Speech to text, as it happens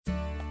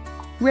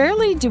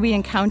Rarely do we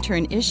encounter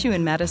an issue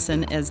in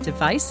medicine as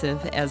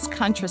divisive as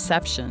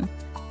contraception.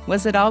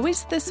 Was it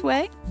always this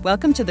way?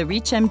 Welcome to the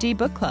ReachMD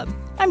Book Club.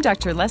 I'm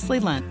Dr. Leslie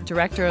Lunt,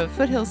 Director of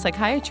Foothill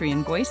Psychiatry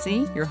in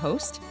Boise, your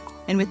host.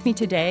 And with me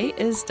today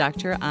is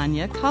Dr.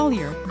 Anya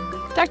Collier.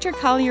 Dr.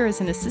 Collier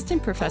is an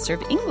assistant professor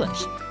of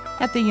English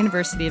at the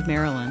University of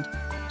Maryland.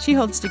 She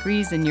holds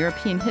degrees in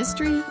European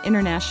history,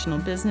 international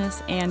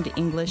business, and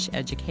English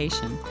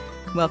education.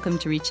 Welcome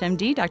to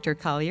ReachMD, Dr.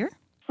 Collier.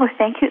 Well,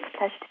 thank you. It's a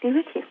pleasure to be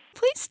with you.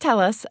 Please tell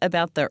us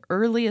about the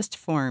earliest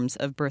forms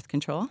of birth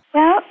control.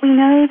 Well, we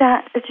know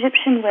that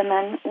Egyptian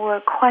women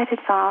were quite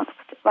advanced,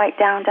 right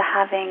down to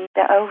having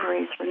their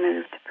ovaries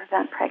removed to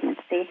prevent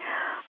pregnancy.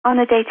 On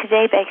a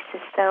day-to-day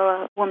basis,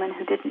 though, a woman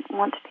who didn't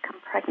want to become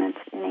pregnant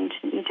in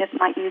ancient Egypt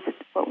might use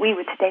what we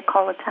would today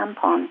call a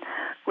tampon,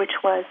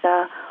 which was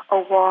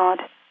a wad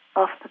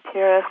of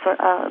papyrus or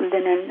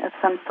linen of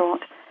some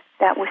sort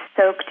that was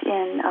soaked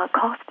in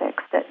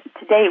caustics that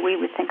today we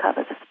would think of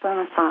as a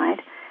spermicide.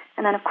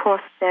 And then, of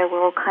course, there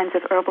were all kinds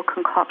of herbal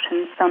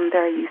concoctions, some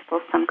very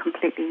useful, some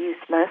completely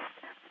useless.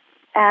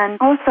 And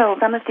also,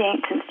 some of the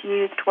ancients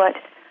used what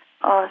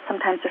are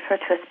sometimes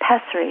referred to as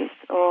pessaries,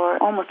 or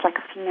almost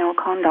like a female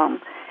condom.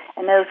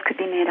 And those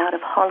could be made out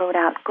of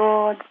hollowed-out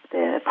gourds.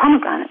 The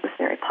pomegranate was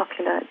very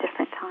popular at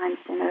different times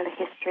in early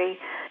history.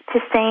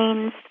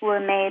 Tisanes were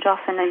made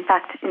often, in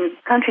fact, in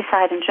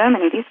countryside in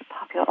Germany. These were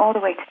popular all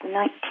the way to the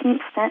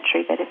 19th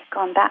century, that has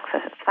gone back for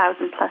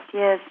 1,000-plus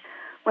years.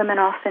 Women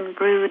often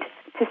brewed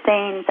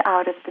tisanes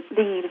out of the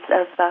leaves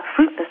of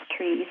fruitless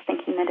trees,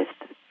 thinking that if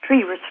the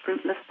tree was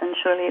fruitless, then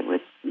surely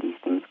these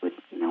things would,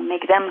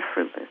 make them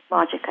fruitless.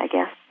 Logic, I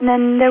guess. And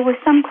then there were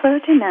some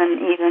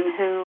clergymen even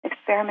who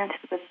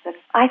experimented with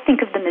I think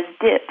of them as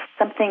dips,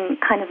 something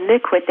kind of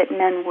liquid that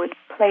men would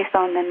place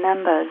on their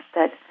members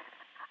that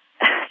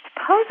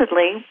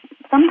supposedly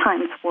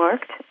sometimes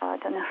worked. I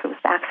don't know if it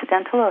was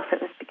accidental or if it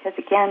was because,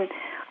 again,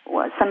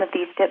 some of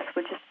these dips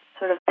were just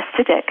sort of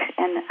acidic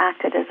and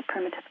acted as a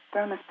primitive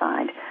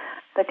spermicide.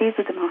 But these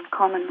are the most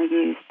commonly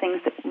used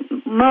things that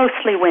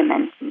mostly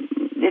women,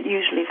 it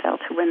usually fell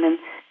to women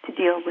to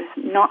deal with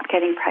not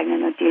getting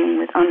pregnant or dealing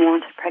with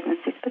unwanted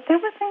pregnancies. But there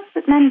were things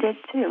that men did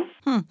too.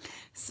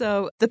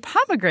 So the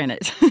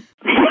pomegranate.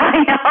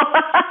 I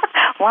know.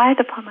 Why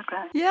the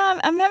pomegranate? Yeah,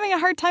 I'm having a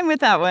hard time with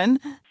that one.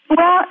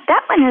 Well,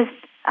 that one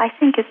I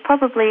think is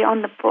probably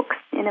on the books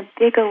in a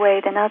bigger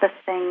way than other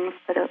things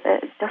that are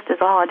just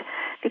as odd,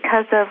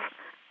 because of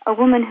a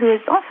woman who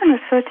is often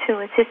referred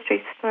to as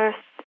history's first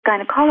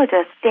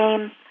gynecologist,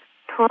 Dame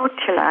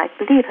Tortula, I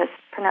believe is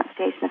the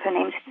pronunciation of her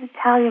name. She's an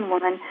Italian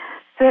woman,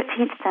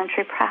 13th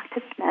century,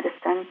 practiced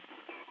medicine,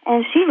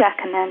 and she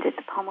recommended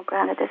the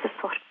pomegranate as a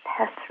sort of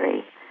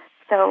pessary,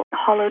 so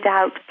hollowed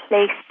out,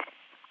 placed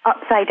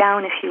upside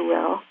down, if you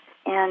will,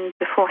 and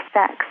before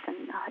sex,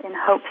 and in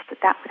hopes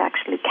that would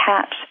actually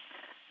catch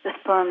the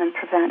sperm and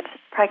prevent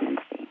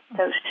pregnancy.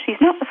 So she's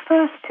not the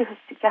first to have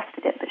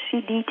suggested it, but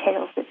she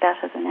details it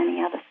better than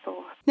any other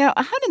source. Now,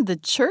 how did the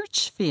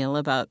church feel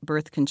about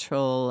birth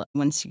control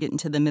once you get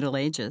into the Middle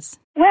Ages?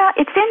 Well,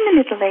 it's in the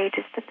Middle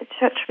Ages that the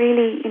church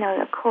really,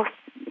 of course,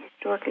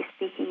 historically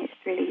speaking, it's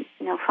really,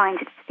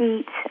 finds its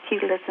feet.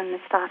 Feudalism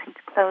is starting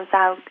to close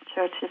out. The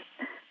church has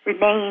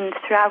remained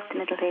throughout the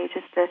Middle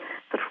Ages the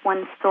sort of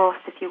one source,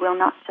 if you will,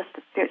 not just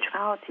of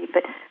spirituality,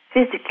 but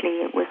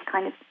physically it was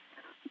kind of,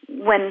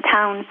 when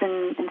towns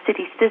and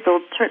cities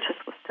sizzled, churches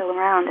were still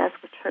around, as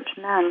were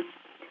churchmen.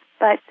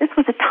 But this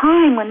was a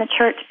time when the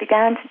church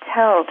began to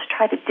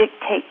try to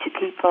dictate to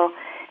people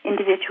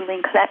individually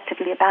and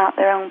collectively about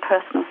their own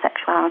personal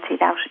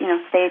sexuality.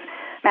 Save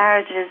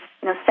marriages,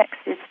 sex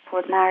is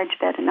for the marriage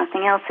bed and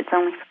nothing else. It's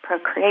only for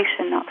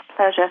procreation, not for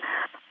pleasure.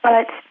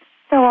 But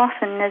so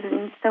often, as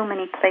in so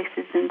many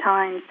places and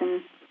times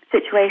and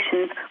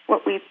situations,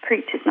 what we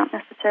preach is not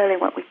necessarily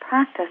what we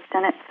practiced.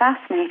 And it's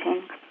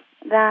fascinating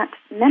that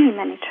many,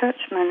 many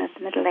churchmen of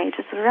the Middle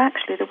Ages were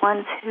actually the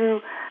ones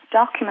who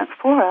document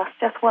for us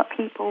just what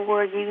people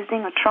were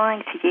using or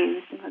trying to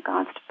use in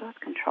regards to birth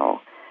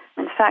control.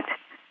 In fact,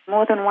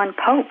 more than one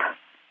pope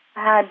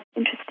had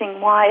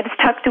interesting wives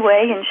tucked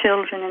away and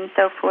children and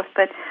so forth,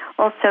 but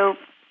also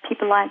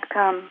people like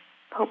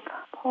Pope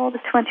Paul the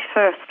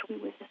 21st, who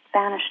was a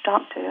Spanish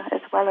doctor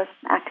as well as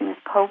acting as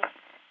pope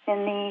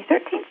in the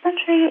 13th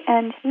century,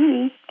 and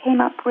he came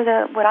up with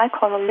what I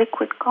call a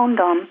liquid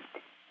condom.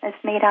 It's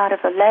made out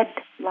of a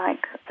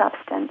lead-like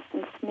substance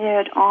and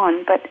smeared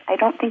on, but I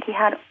don't think he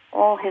had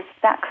all his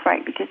facts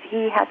right, because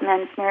he had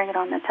men smearing it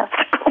on their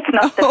testicles,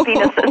 not their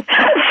penises.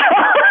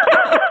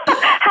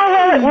 How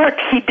well it worked,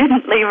 he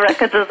didn't leave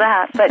records of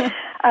that. But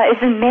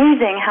it's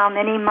amazing how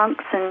many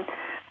monks and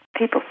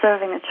people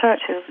serving the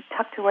church who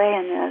tucked away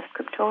in their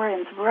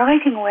scriptoriums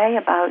writing away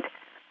about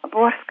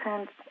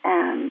abortions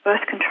and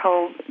birth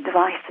control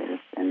devices.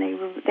 And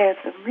there's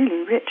a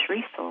really rich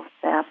resource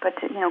there. But,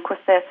 of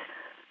course,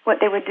 what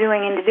they were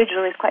doing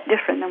individually is quite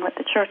different than what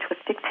the church was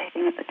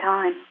dictating at the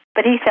time.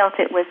 But he felt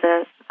it was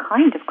a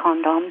kind of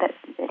condom that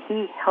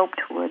he hoped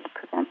would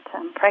prevent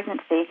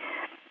pregnancy.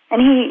 And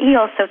he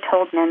also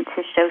told men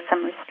to show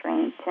some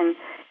restraint. And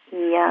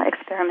he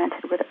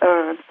experimented with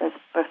herbs as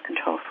birth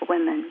control for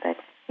women, but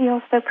he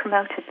also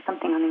promoted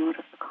something on the order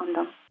of a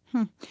condom.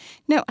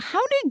 Now,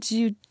 how did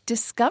you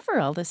discover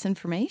all this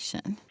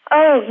information?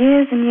 Oh,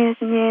 years and years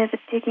and years of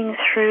digging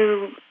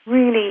through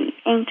really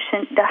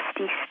ancient,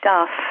 dusty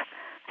stuff,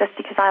 just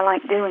because I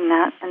like doing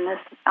that. And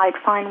I'd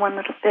find one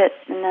little bit,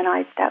 and then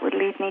that would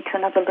lead me to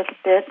another little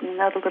bit and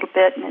another little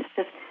bit, and it's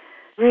just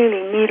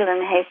really needle in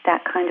a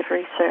haystack kind of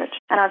research.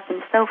 And I've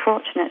been so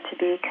fortunate to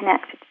be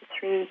connected to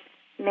 3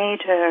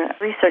 major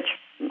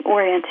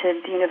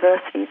research-oriented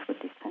universities with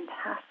these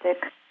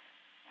fantastic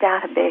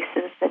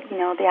databases that,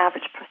 the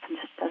average person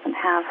just doesn't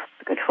have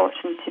the good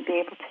fortune to be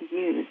able to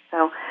use.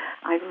 So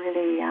I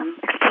really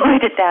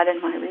exploited that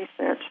in my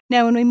research.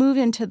 Now, when we move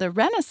into the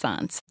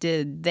Renaissance,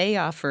 did they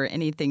offer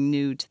anything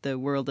new to the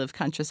world of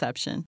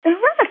contraception? The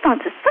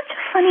Renaissance is such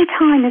a funny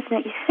time, isn't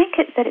it? You think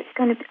that it's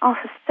going to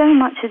offer so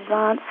much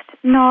advanced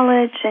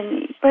knowledge,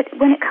 but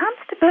when it comes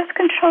to birth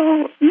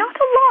control, not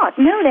a lot.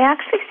 No, they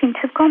actually seem to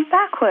have gone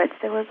backwards.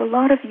 There was a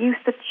lot of use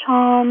of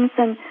charms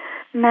and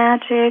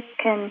magic,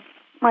 and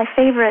my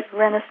favorite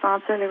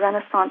early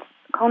Renaissance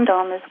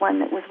condom is one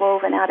that was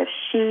woven out of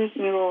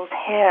she-mule's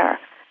hair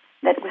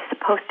that was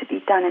supposed to be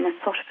done in a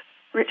sort of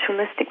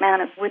ritualistic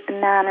manner with the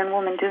man and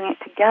woman doing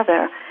it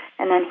together,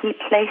 and then he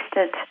placed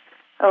it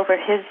over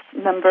his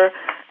number,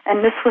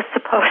 and this was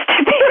supposed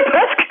to be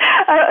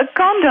a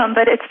condom,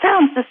 but it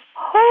sounds just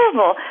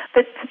horrible.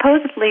 But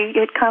supposedly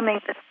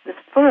this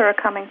fur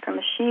coming from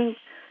a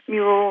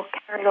she-mule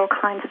carried all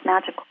kinds of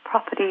magical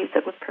properties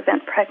that would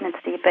prevent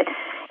pregnancy. But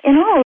in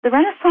all, the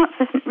Renaissance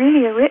isn't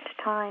really a rich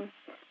time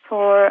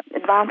for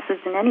advances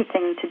in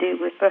anything to do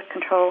with birth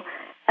control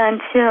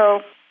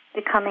until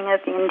the coming of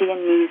the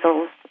Indian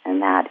measles,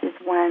 and that is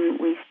when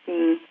we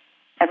see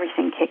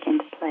everything kick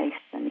into place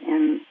and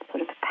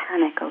sort of a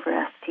panic over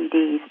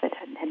STDs that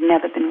had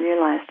never been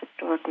realized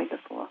historically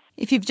before.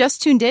 If you've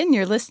just tuned in,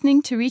 you're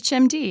listening to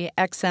ReachMD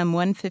XM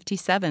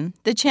 157,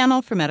 the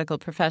channel for medical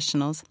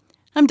professionals.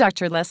 I'm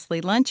Dr.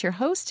 Leslie Lunt, your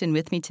host, and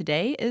with me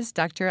today is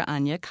Dr.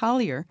 Anya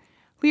Collier.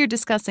 We are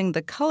discussing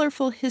the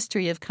colorful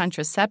history of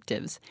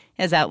contraceptives,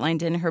 as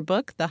outlined in her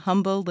book, The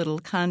Humble Little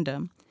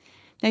Condom.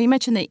 Now, you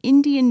mentioned the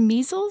Indian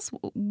measles.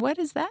 What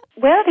is that?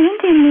 Well, the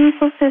Indian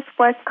measles is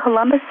what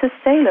Columbus's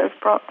sailors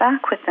brought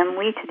back with them.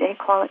 We today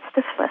call it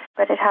syphilis,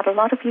 but it had a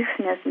lot of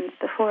euphemisms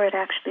before it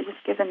actually was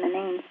given the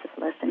name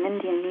syphilis, and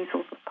Indian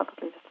measles was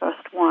probably the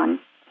first one.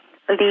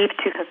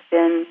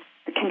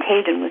 The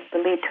contagion was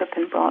believed to have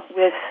been brought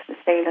with the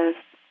sailors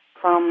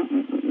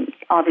from,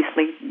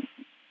 obviously,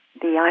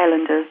 the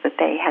islanders that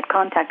they had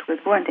contact with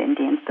weren't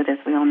Indians, but as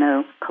we all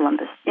know,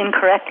 Columbus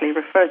incorrectly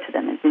referred to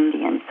them as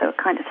Indians, so it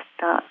kind of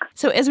stuck.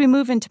 So as we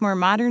move into more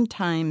modern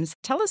times,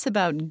 tell us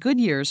about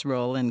Goodyear's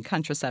role in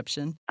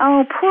contraception.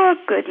 Oh, poor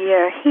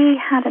Goodyear. He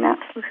had an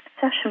absolute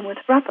obsession with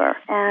rubber,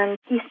 and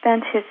he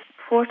spent his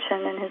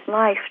fortune and his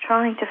life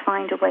trying to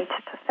find a way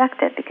to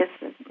perfect it, because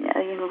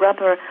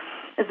rubber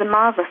is a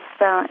marvelous,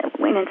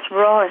 in its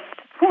rawest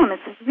form,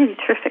 it's really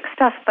terrific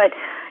stuff, but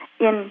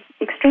in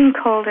extreme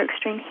cold or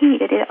extreme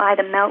heat, it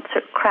either melts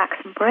or cracks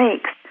and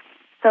breaks.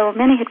 So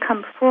many had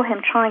come before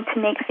him trying to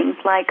make things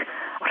like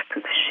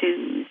waterproof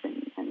shoes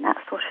and that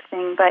sort of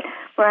thing, but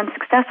were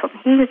unsuccessful.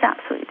 He was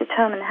absolutely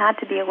determined there had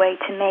to be a way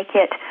to make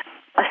it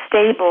a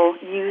stable,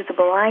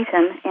 usable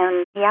item,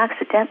 and he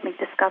accidentally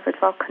discovered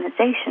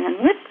vulcanization. And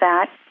with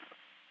that,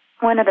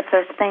 one of the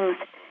first things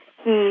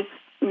he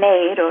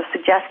made or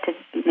suggested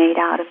be made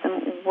out of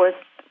them were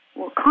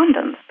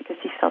condoms, because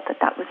he felt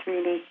that was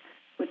really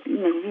would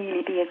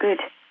really be a good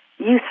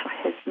use for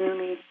his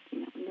new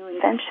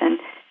invention.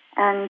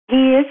 And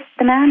he is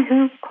the man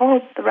who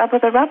called the rubber,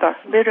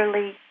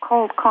 literally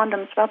called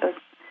condoms rubbers,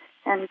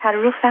 and had a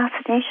real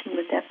fascination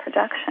with their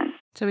production.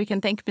 So we can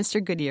thank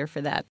Mr. Goodyear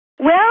for that.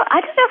 Well, I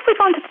don't know if we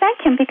want to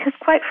thank him, because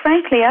quite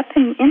frankly, up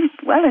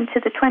well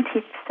into the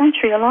 20th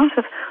century, a lot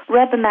of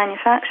rubber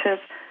manufacturers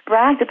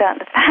bragged about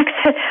the fact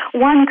that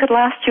one could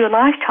last you a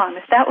lifetime.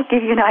 If that would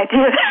give you an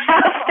idea of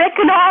how thick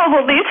and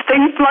horrible these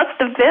things must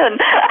have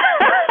been.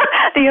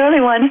 The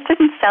early ones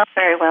didn't sell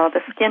very well.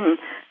 The skin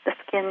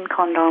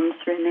condoms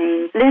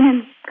remained.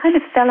 Linen kind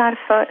of fell out of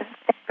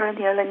favor in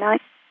the early 19th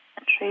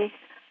century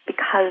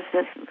because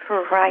of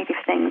for a variety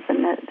of things,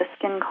 and the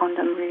skin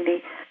condom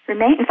really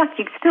remained. In fact,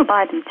 you can still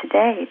buy them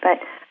today,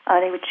 but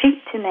they were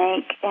cheap to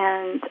make,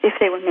 and if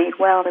they were made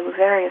well, they were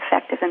very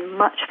effective and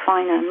much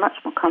finer and much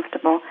more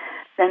comfortable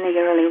than the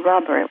early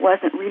rubber. It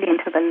wasn't really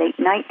until the late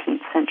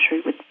 19th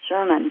century with the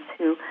Germans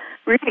who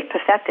really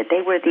perfected.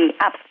 They were the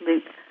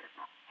absolute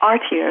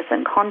artiers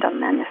in condom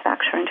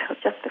manufacture until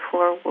just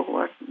before World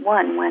War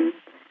I, when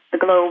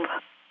the globe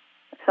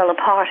fell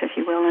apart, if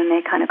you will, and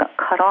they kind of got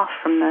cut off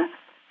from the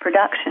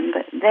production.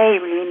 But they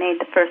really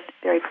made the first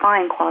very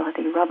fine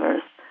quality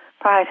rubbers.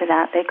 Prior to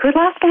that, they could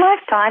last a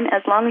lifetime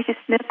as long as you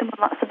smeared them with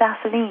lots of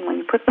Vaseline when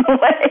you put them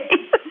away.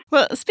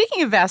 Well,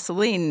 speaking of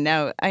Vaseline,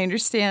 now I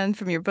understand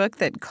from your book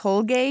that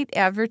Colgate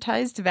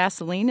advertised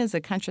Vaseline as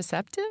a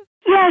contraceptive?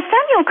 Yeah,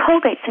 Samuel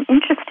Colgate's an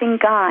interesting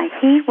guy.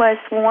 He was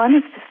one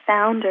of the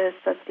founders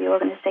of the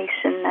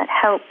organization that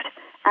helped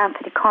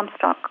Anthony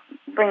Comstock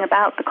bring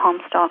about the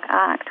Comstock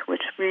Act,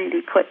 which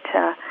really put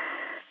the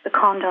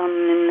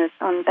condom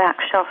on the back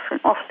shelf for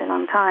an awfully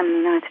long time in the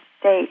United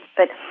States.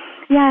 But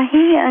yeah,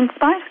 he, in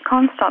spite of the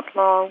Comstock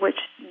law,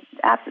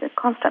 the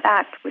Comstock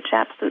Act, which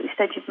absolutely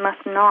said you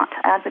must not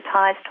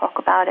advertise, talk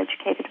about,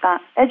 educate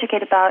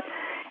about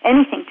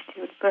anything to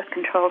do with birth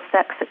control,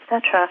 sex,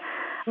 etc.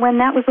 When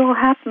that was all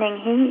happening,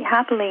 he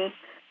happily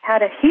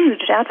had a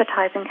huge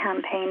advertising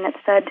campaign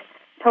that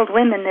told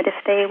women that if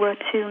they were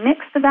to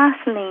mix the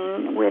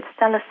Vaseline with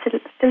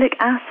salicylic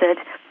acid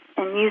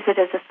and use it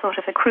as a sort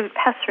of a crude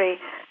pessary,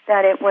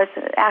 that it was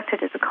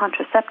acted as a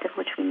contraceptive,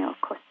 which we know,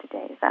 of course,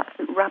 today is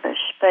absolute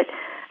rubbish. But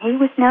he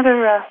was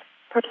never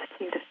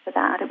persecuted for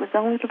that. It was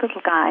only the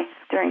little guy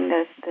during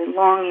the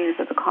long years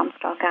of the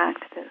Comstock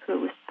Act who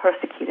was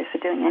persecuted for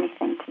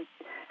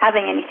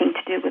having anything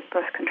to do with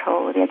birth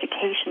control or the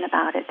education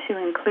about it, to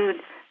include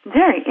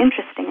very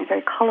interesting and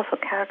very colorful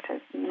characters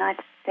in the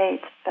United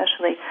States,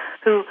 especially,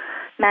 who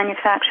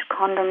manufacture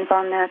condoms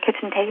on their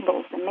kitchen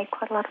tables and make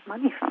quite a lot of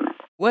money from it.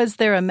 Was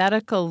there a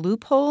medical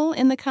loophole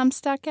in the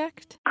Comstock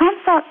Act?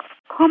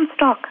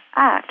 Comstock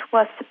Act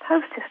was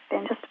supposed to have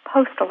been just a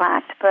postal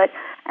act, but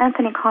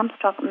Anthony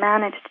Comstock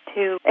managed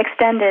to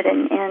extend it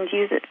and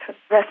use it for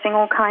arresting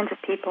all kinds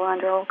of people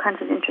under all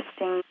kinds of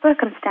interesting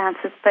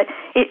circumstances. But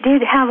it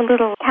did have a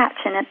little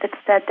catch in it that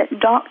said that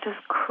doctors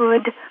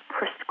could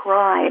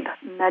prescribe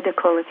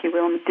medical, if you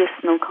will,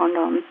 medicinal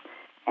condoms.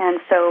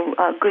 And so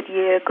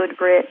Goodyear,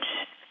 Goodrich,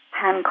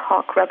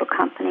 Hancock rubber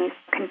companies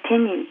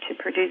continued to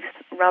produce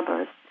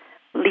rubbers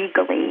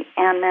legally,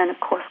 and then, of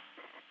course,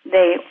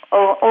 they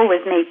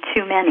always made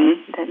too many,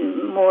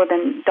 more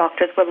than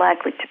doctors were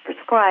likely to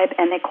prescribe,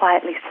 and they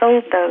quietly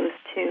sold those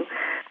to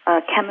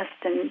chemists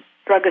and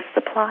druggist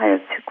suppliers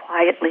who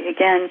quietly,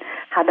 again,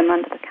 had them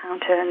under the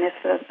counter, and if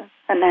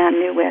a man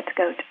knew where to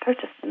go to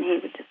purchase them, he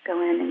would just go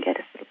in and get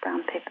his little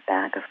brown paper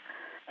bag of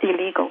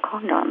illegal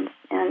condoms.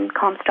 And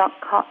Comstock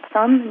caught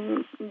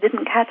some and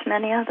didn't catch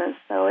many others.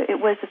 So it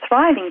was a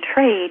thriving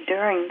trade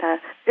during the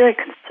very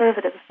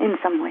conservative, in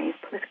some ways,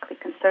 politically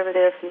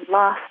conservative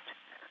last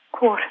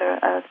quarter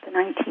of the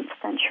 19th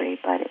century,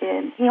 but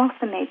he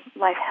also made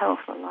life hell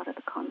for a lot of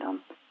the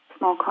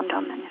small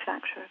condom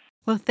manufacturers.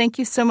 Well, thank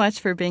you so much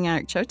for being on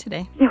our show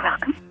today. You're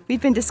welcome. We've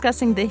been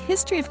discussing the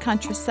history of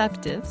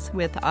contraceptives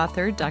with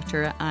author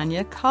Dr.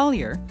 Anya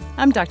Collier.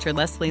 I'm Dr.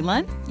 Leslie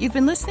Lunt. You've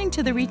been listening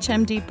to the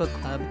ReachMD Book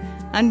Club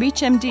on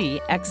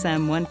ReachMD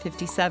XM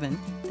 157,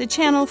 the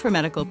channel for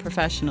medical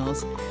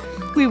professionals.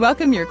 We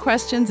welcome your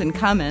questions and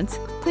comments.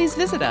 Please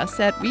visit us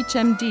at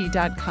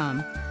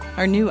reachmd.com.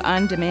 Our new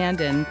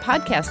on-demand and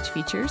podcast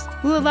features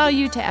will allow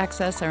you to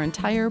access our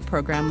entire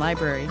program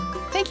library.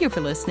 Thank you for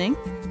listening.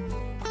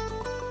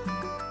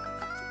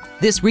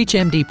 This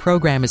ReachMD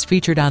program is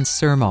featured on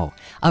Sermo,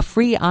 a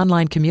free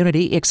online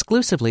community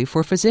exclusively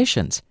for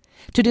physicians.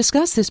 To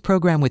discuss this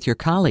program with your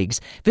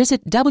colleagues,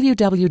 visit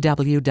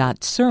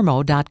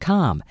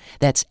www.sermo.com.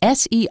 That's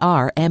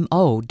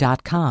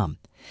SERMO.com.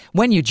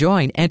 When you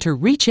join, enter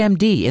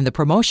ReachMD in the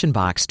promotion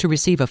box to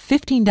receive a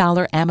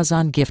 $15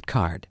 Amazon gift card.